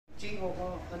teaching o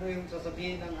ano yung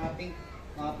sasabihin ng ating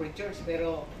mga preachers.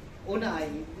 Pero una ay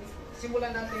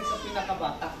simulan natin sa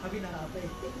pinakabata.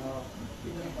 No.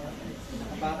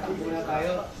 Pinakabata muna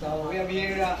tayo. So we have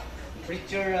here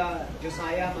Preacher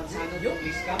Josiah Manzano.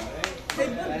 Please come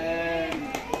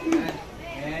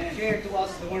and share to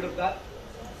us the Word of God.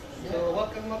 So huwag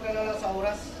kang mag-alala sa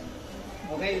oras.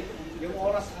 Okay, yung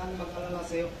oras ang mag-alala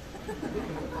sa'yo.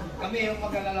 Kami yung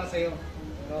mag-alala sa'yo.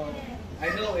 So I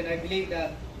know and I believe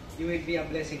that you will be a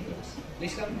blessing to us.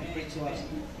 Please come and preach to us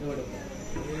the Word of God.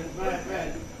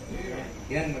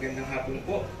 Yan, magandang hapon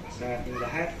po sa ating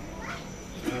lahat.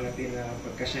 Natin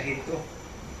pagkasyahin to.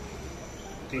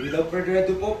 Okay, without further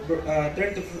ado po,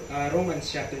 turn to Romans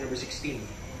chapter number 16.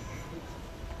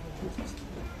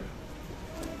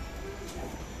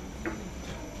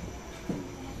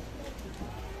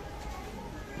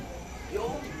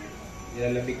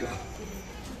 Nilalamig ko.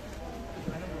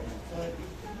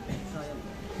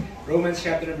 Romans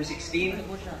chapter number 16,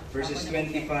 verses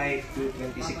 25 to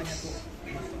 26.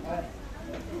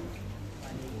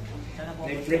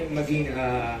 Maging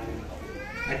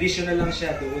additional lang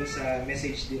siya doon sa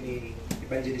message din ni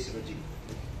Evangelist Roger.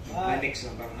 Annex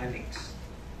lang, parang annex.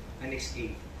 Annex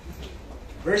A.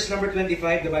 Verse number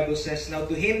 25, the Bible says, "Now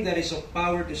to him that is of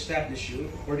power to establish you,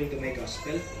 according to my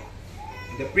gospel,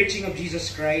 and the preaching of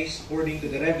Jesus Christ, according to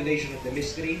the revelation of the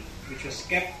mystery, which was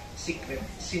kept secret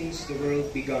since the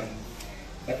world began,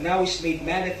 but now is made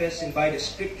manifest and by the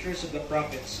scriptures of the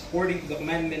prophets, according to the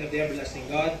commandment of the everlasting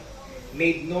God,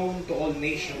 made known to all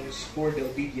nations for the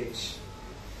obedience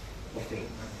of faith."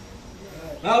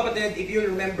 Mga kapatid, if you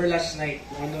remember last night,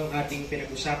 kung ano ang ating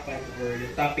pinag-usapan or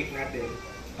yung topic natin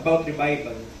about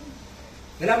revival,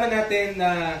 nalaman natin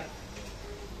na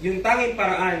yung tanging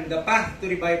paraan, the path to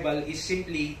revival is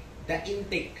simply the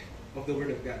intake of the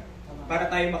Word of God. Para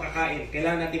tayo makakain,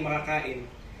 kailangan natin makakain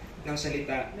ng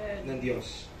salita ng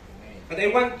Diyos. But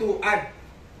I want to add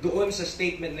doon sa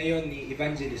statement na yon ni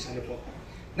Evangelist,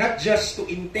 not just to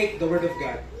intake the Word of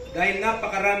God, dahil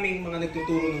napakaraming mga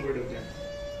nagtuturo ng Word of God.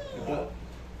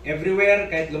 Everywhere,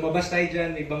 kahit lumabas tayo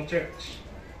dyan, ibang church.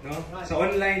 No? Sa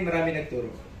online, marami nagturo.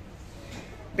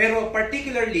 Pero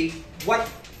particularly,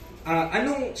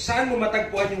 saan mo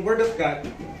matagpuan yung Word of God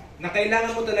na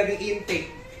kailangan mo talagang intake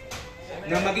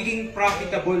na magiging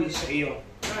profitable sa iyo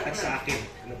at sa akin.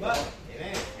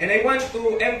 And I want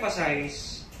to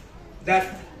emphasize that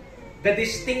the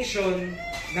distinction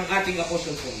ng ating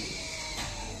Apostle Paul.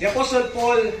 The Apostle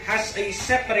Paul has a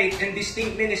separate and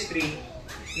distinct ministry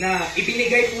na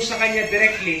ibinigay po sa kanya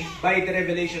directly by the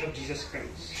revelation of Jesus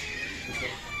Christ.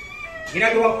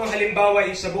 Ginagawa ko ang halimbawa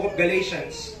sa Book of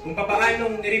Galatians, kung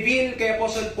papaanong ni-reveal kay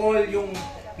Apostle Paul yung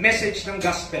message ng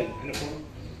gospel.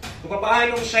 Kung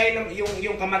papaanong siya,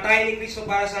 yung kamatayan ni Kristo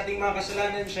para sa ating mga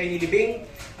kasalanan, siya nilibing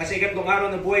at sa ikatlong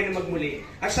araw na buhay na magmuli.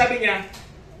 At sabi niya,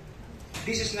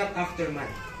 this is not after man.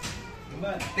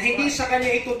 Na hindi sa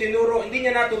kanya ito tinuro, hindi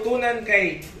niya natutunan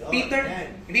kay Peter,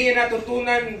 hindi niya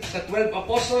natutunan sa 12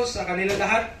 apostles, sa kanila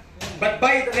lahat, but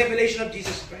by the revelation of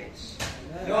Jesus Christ.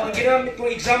 Ang ginamit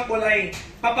kong example ay,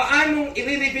 papaanong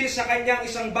i-reveal sa kanya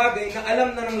isang bagay na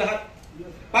alam na ng lahat.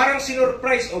 Parang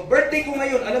sinurprise, birthday ko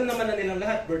ngayon, alam naman na nilang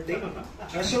lahat, birthday ko.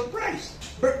 Surprise,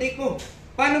 birthday ko.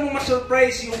 Paano mo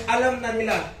ma-surprise yung alam na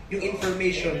nila yung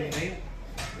information na yun?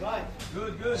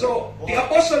 So, the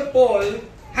Apostle Paul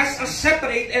has a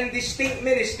separate and distinct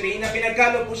ministry na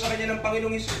pinagkalo po sa kanya ng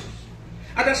Panginoong Hesus.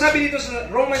 At ang sabi dito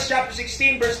sa Romans chapter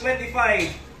 16 verse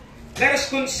 25, let us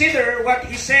consider what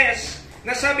he says,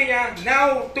 na sabi niya,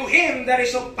 now to him that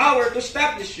is of power to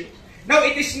establish you. Now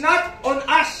it is not on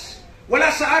us. Wala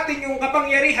sa atin yung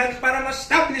kapangyarihan para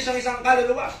ma-establish ang isang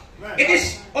kaluluwa. It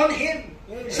is on him.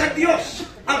 Sa Diyos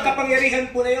ang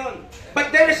kapangyarihan po na yon.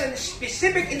 But there is a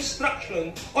specific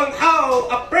instruction on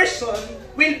how a person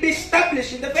will be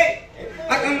established in the faith.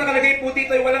 At ang nakalagay po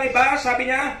dito ay walang iba. Sabi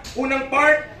niya, unang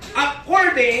part,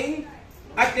 according,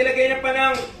 at nilagay niya pa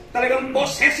ng talagang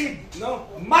possessive,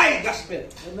 my gospel.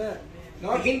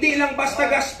 Hindi lang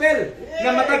basta gospel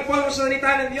na matagpuan mo sa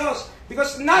salita ng Diyos.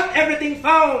 Because not everything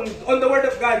found on the Word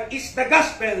of God is the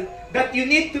gospel that you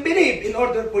need to believe in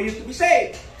order for you to be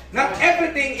saved. Not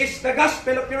everything is the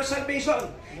gospel of your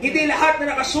salvation. Hindi lahat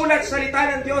na nakasulat sa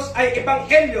salita ng Diyos ay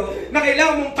ebanghelyo na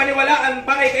kailangan mong paniwalaan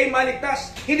para ikay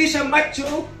maligtas. Hindi siya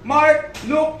Matthew, Mark,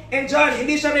 Luke, and John.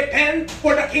 Hindi siya repent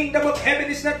for the kingdom of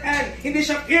heaven is at hand. Hindi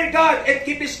siya fear God and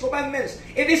keep His commandments.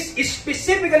 It is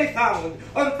specifically found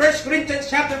on 1 Corinthians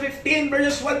chapter 15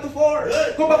 verses 1 to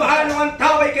 4. Kung paano ang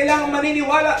tao ay kailangan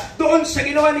maniniwala doon sa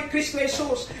ginawa ni Kristo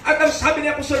Jesus. At ang sabi ni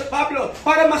Apostol Pablo,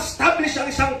 para ma-establish ang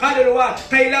isang kaluluwa,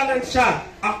 kailangan siya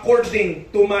according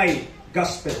to my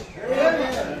gospel.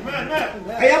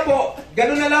 Kaya po,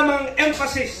 ganun na lamang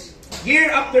emphasis.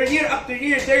 Year after year after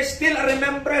year, there's still a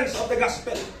remembrance of the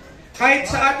gospel. Kahit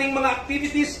sa ating mga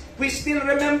activities, we still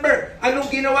remember anong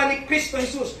ginawa ni Kristo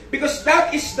Jesus. Because that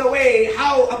is the way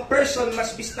how a person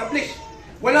must be established.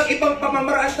 Walang ibang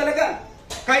pamamaraan talaga.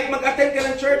 Kahit mag-attend ka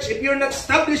ng church, if you're not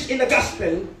established in the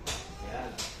gospel,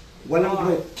 walang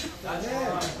growth.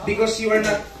 Because you are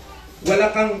not,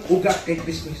 wala kang ugat kay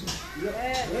Kristo Jesus.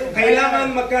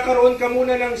 Kailangan magkakaroon ka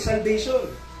muna ng salvation.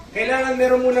 Kailangan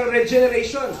meron munang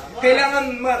regeneration.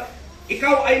 Kailangan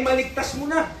ikaw ay maligtas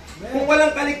muna. Kung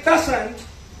walang kaligtasan,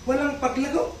 walang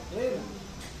paglago.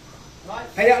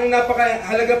 Kaya ang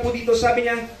napakahalaga po dito, sabi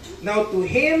niya, now to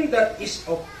him that is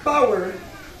of power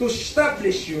to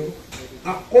establish you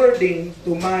according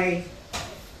to my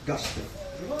gospel.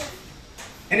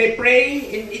 And I pray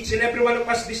in each and every one of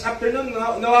us this afternoon,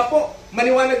 nawa po,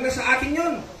 maliwanag na sa atin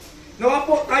yun. Nawa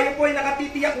po, tayo po ay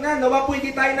nakatitiyak na. Nawa po,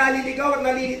 hindi tayo naliligaw at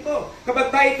nalilito.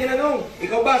 Kapag tayo tinanong,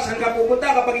 ikaw ba, saan ka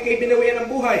pupunta kapag ikay binawian ng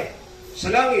buhay? Sa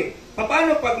langit.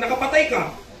 Paano pag nakapatay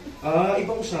ka?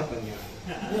 Ibang usapan niya.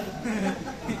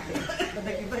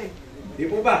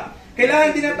 Di po ba?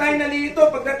 Kailangan din na tayo nalilito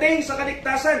pagdating sa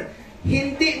kaligtasan.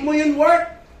 Hindi mo yun work.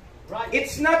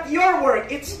 It's not your work.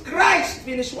 It's Christ's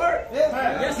finished work.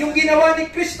 Yung ginawa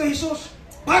ni Kristo Jesus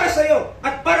para sa iyo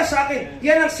at para sa akin.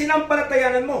 Yan ang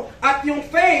sinampalatayanan mo. At yung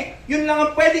faith, yun lang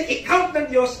ang pwedeng i-count ng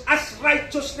Diyos as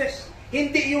righteousness.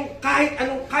 Hindi yung kahit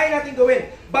anong kaya natin gawin.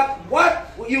 But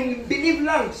what? Yung believe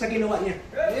lang sa ginawa niya.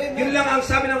 Yun lang ang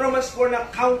sabi ng Romans 4 na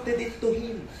counted it to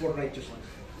Him for righteousness.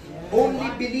 Only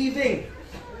believing.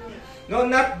 No,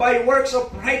 not by works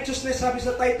of righteousness, sabi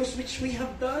sa Titus, which we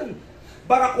have done.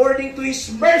 But according to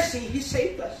His mercy, He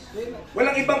saved us.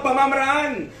 Walang ibang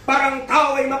pamamaraan. Parang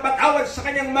tao ay mapatawad sa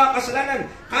kanyang mga kasalanan.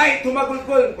 Kahit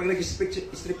humagulgol. Pag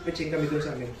nag-strip pitching kami doon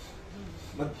sa amin,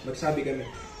 magsabi kami,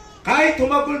 kahit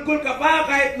humagulgol ka pa,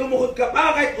 kahit lumuhod ka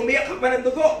pa, kahit umiyak ka pa ng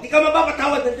dugo, di ka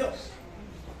mapapatawad ng Diyos.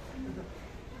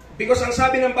 Because ang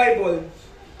sabi ng Bible,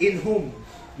 in whom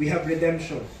we have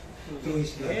redemption through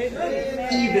His blood.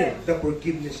 Even the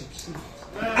forgiveness of sins.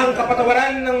 Ang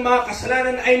kapatawaran ng mga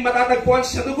kasalanan ay matatagpuan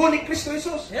sa dugo ni Kristo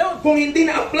Jesus. Kung hindi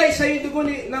na-apply sa iyo yung dugo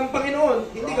ng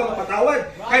Panginoon, hindi ka mapatawad.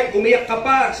 Kahit umiyak ka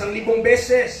pa 1,000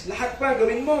 beses, lahat pa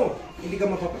gawin mo, hindi ka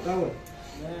mapapatawad.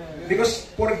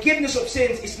 Because forgiveness of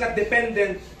sins is not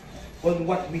dependent on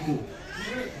what we do,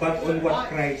 but on what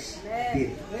Christ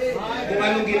did. Kung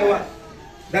anong ginawa.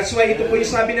 That's why ito po yung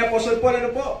sabi ni Apostle Paul,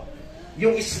 ano po?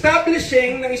 Yung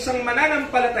establishing ng isang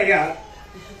mananampalataya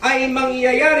ay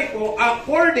mangyayari po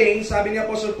according, sabi ni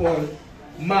Apostle Paul,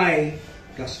 my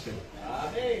gospel.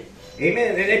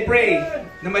 Amen. And I pray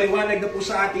na maliwanag na po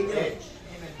sa atin yun.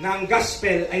 Na ang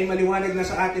gospel ay maliwanag na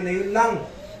sa atin na yun lang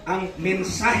ang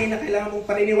mensahe na kailangan mong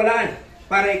paniniwalaan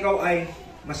para ikaw ay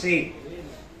masave.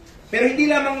 Pero hindi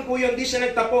lamang po yun, hindi siya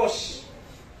nagtapos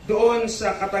doon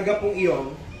sa katagapong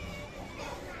iyon.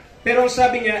 Pero ang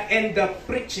sabi niya, and the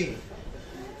preaching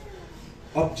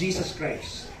of Jesus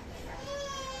Christ.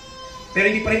 Pero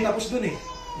hindi pa rin tapos dun eh.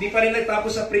 Hindi pa rin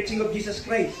nagtapos sa preaching of Jesus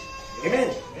Christ. Amen?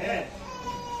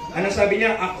 Anong sabi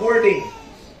niya? According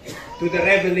to the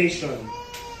revelation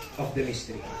of the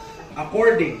mystery.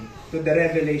 According to the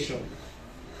revelation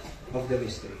of the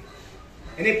mystery.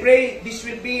 And I pray this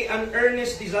will be an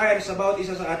earnest desire sa bawat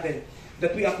isa sa atin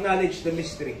that we acknowledge the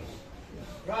mystery.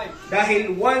 Right.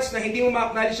 Dahil once na hindi mo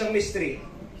ma-acknowledge ang mystery,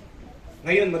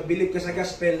 ngayon mag-believe ka sa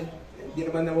gospel, hindi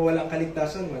naman nawawala ang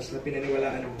kaligtasan once na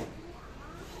pinaniwalaan mo.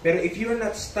 Pero if you're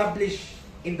not established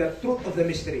in the truth of the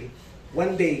mystery,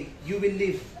 one day, you will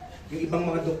live yung ibang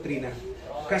mga doktrina.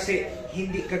 Kasi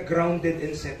hindi ka grounded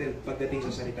and settled pagdating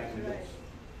sa salita ng Diyos.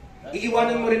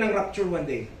 Iiwanan mo rin ang rapture one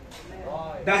day.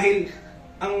 Dahil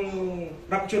ang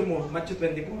rapture mo, Matthew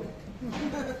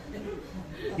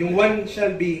 24. Yung one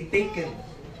shall be taken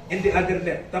and the other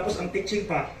left. Tapos ang teaching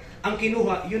pa, ang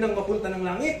kinuha, yun ang mapunta ng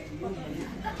langit.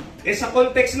 Eh sa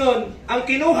context nun, ang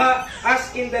kinuha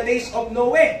as in the days of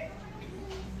Noe.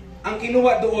 Ang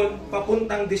kinuha doon,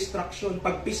 papuntang destruction,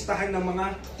 pagpistahan ng mga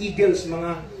eagles,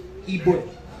 mga ibon.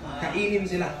 Kainin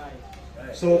sila.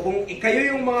 So kung kayo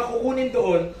yung mga kukunin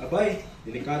doon, abay,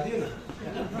 delikado yun ah.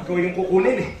 Ikaw yung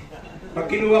kukunin eh. Pag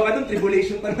kinuha ka doon,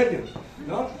 tribulation pa naman yun.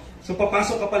 No? So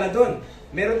papasok ka pala doon.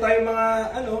 Meron tayong mga,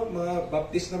 mga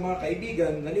baptist na mga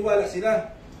kaibigan, naniwala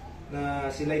sila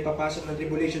na sila ipapasok ng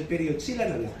tribulation period, sila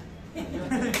na lang.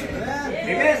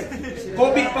 Amen.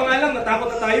 COVID pa nga lang, natakot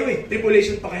na tayo eh.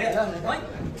 Tribulation pa kaya?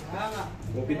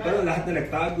 COVID pa lang, lahat na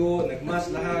nagtago,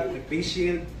 nagmask lahat, nag-face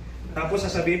shield. Tapos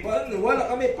sasabihin pa, wala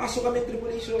kami, pasok kami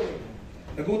tribulation.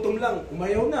 Nagutom lang,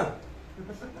 umayaw na.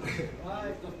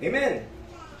 Amen.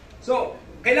 So,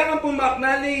 kailangan pong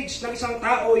ma-acknowledge ng isang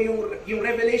tao yung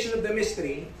revelation of the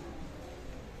mystery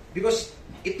because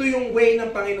ito yung way ng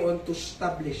Panginoon to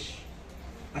establish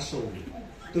a soul,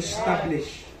 to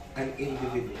establish an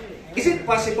individual. Is it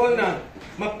possible na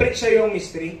ma-preach sa'yo yung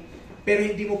mystery pero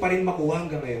hindi mo pa rin makuha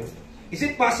hanggang ngayon? Is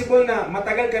it possible na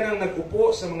matagal ka nang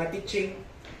nag-upo sa mga teaching,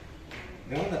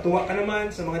 no? Natuwa ka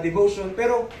naman sa mga devotion,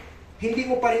 pero hindi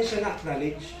mo pa rin siya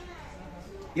na-acknowledge?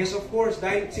 Yes, of course,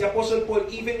 dahil si Apostle Paul,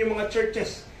 even yung mga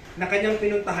churches na kanyang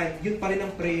pinuntahan, yun pa rin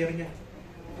ang prayer niya.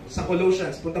 Sa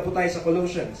Colossians, punta po tayo sa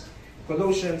Colossians.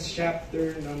 Colossians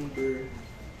chapter number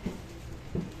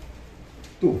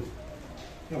 2.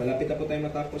 Malapit na po tayo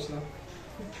matapos na.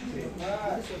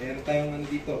 Meron tayong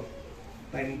dito,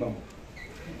 time bomb.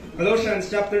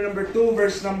 Colossians chapter number 2,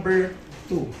 verse number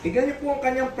 2. Tignan niyo po ang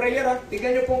kanyang prayer, ha?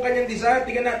 Tignan niyo po ang kanyang desire.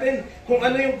 Tignan natin kung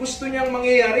ano yung gusto niyang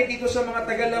mangyayari dito sa mga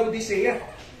taga-Laodicea.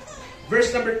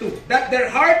 Verse number 2. That their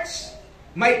hearts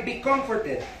might be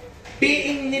comforted,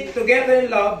 being knit together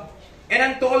in love, and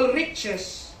unto all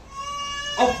riches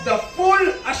of the full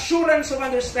assurance of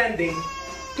understanding,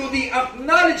 to the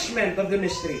acknowledgement of the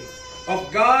mystery of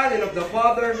God and of the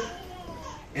Father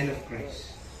and of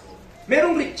Christ.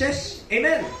 Merong riches.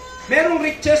 Amen. Merong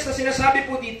riches na sinasabi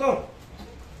po dito.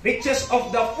 Riches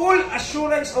of the full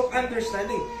assurance of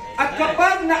understanding. At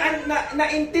kapag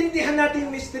naintindihan natin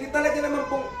yung mystery, talaga naman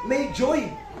pong may joy.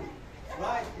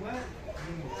 Right.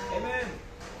 Amen.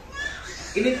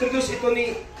 In-introduce ito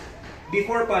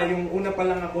before pa, yung una pa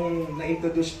lang akong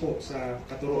na-introduce po sa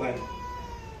katuruan.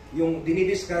 Yung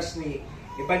dinidiscuss ni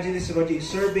Evangelist Roger,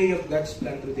 Survey of God's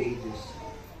Plan Through the Ages.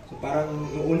 So parang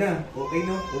yung una, okay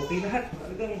no? Okay lahat.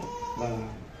 Talagang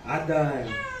Adan,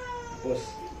 tapos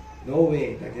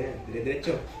Noe,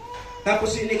 dire-diretso.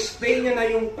 Tapos in-explain niya na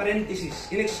yung parenthesis.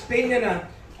 In-explain niya na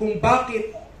kung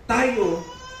bakit tayo,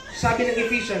 sabi ng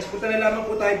Ephesians, punta na lamang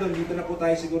po tayo doon, dito na po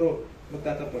tayo siguro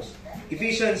magtatapos.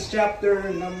 Ephesians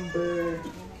chapter number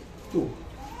 2.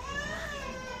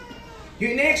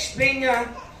 Yung in-explain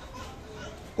niya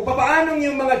kung paano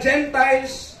yung mga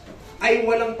Gentiles ay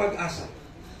walang pag-asa.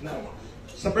 Now,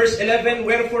 sa verse 11,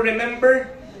 wherefore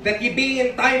remember that ye being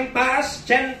in time past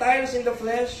Gentiles in the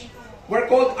flesh, were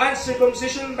called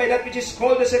uncircumcision by that which is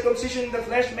called the circumcision in the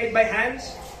flesh made by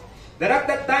hands, that at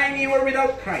that time ye were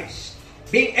without Christ,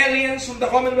 being aliens from the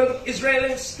commonwealth of Israel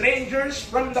and strangers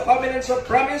from the covenants of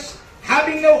promise,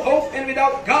 having no hope and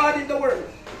without God in the world.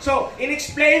 So,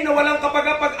 in-explain na walang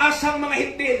kapag-asang mga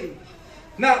hintil,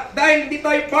 na dahil hindi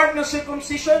tayo part ng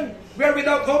circumcision, we are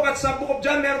without hope. At sa Book of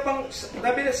John, meron pang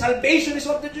sabi na salvation is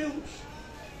of the Jews.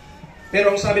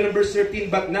 Pero ang sabi ng verse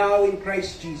 13, but now in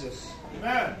Christ Jesus,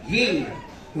 amen, ye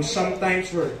who sometimes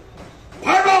were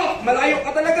far off, malayo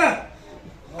ka talaga,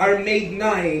 are made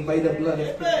nigh by the blood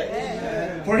of Christ.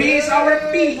 For He is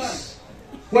our peace,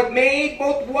 what made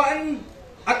both one.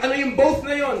 At ano yung both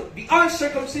na yun? The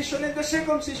uncircumcision and the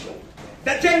circumcision,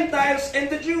 the Gentiles and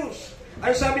the Jews.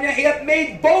 Ano sabi niya? He hath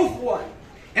made both one,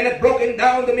 and hath broken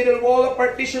down the middle wall of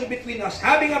partition between us,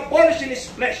 having abolished in His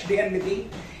flesh the enmity,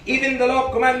 even the law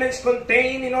of commandments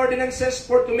contained in ordinances,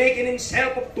 for to make in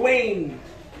Himself of twain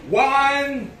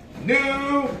one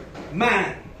new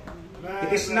man.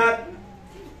 It is not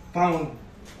found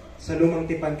sa lumang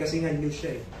tipan kasi nga new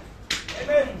siya.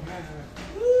 Amen.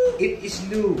 It is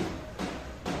new.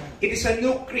 It is a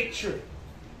new creature.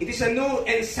 It is a new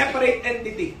and separate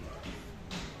entity.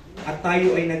 At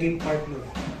tayo ay naging partner.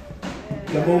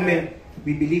 The moment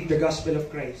we believe the gospel of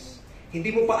Christ.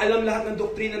 Hindi mo pa alam lahat ng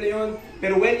doktrina na yon,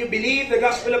 pero when you believe the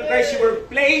gospel of Christ, you were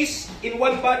placed in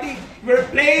one body. You were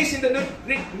placed in the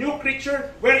new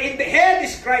creature, wherein the head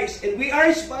is Christ, and we are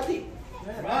His body.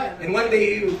 And one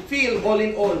day you feel all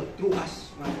in all through us.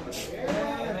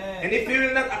 And if you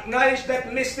will not acknowledge that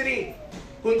mystery,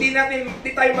 kung di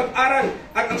tayo mag-aral,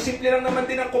 at ang simple lang naman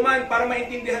din ang command para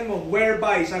maintindihan mo,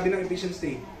 whereby, sabi ng Ephesians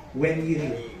 3, when ye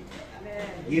read,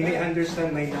 ye may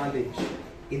understand my knowledge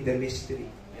in the mystery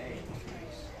of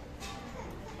Christ.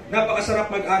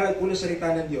 Napakasarap mag-aral puno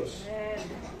salita ng Diyos.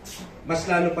 Mas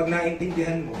lalo pag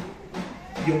naintindihan mo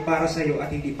yung para sa'yo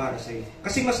at hindi para sa'yo.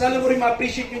 Kasi mas lalo mo rin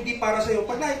ma-appreciate yung hindi para sa'yo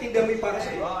pag naintindihan mo yung para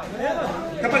sa'yo.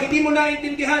 Kapag hindi mo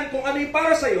naintindihan kung ano yung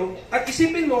para sa'yo, at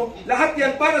isipin mo, lahat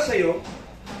yan para sa'yo,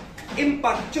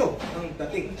 impactyo ang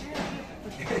dating.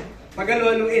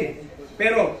 Pagalo-aluin.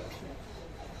 Pero,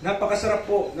 napakasarap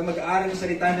po na mag-aaral ng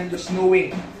salita ng Diyos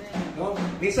knowing. No?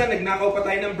 Minsan, nagnakaw pa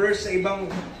tayo ng verse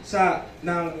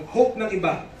ng hope ng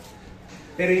iba.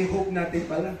 Pero yung hope natin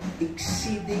pala,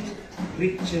 exceeding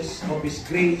riches of His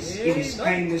grace in His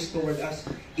kindness toward us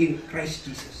in Christ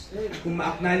Jesus. Kung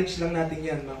ma-acknowledge lang natin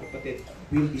yan, mga kapatid,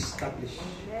 we'll be established.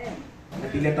 Na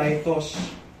di na tayo toss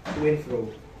to and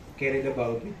fro. carried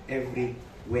about with every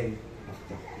wind of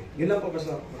doctrine. Yun lang po,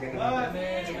 Pastor. Magandang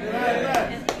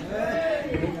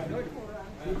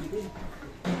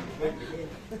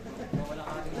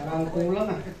Parang kulang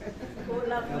ah.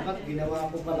 Dapat ginawa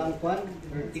ko palang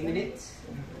 30 minutes.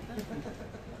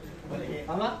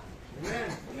 Tama?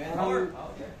 Parang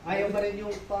ayaw pa rin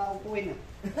yung paupuin ah.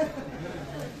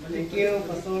 Thank you,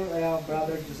 Pastor,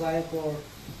 Brother Josiah, for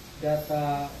that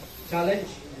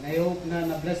challenge. And I hope na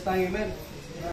na-bless tayo, amen.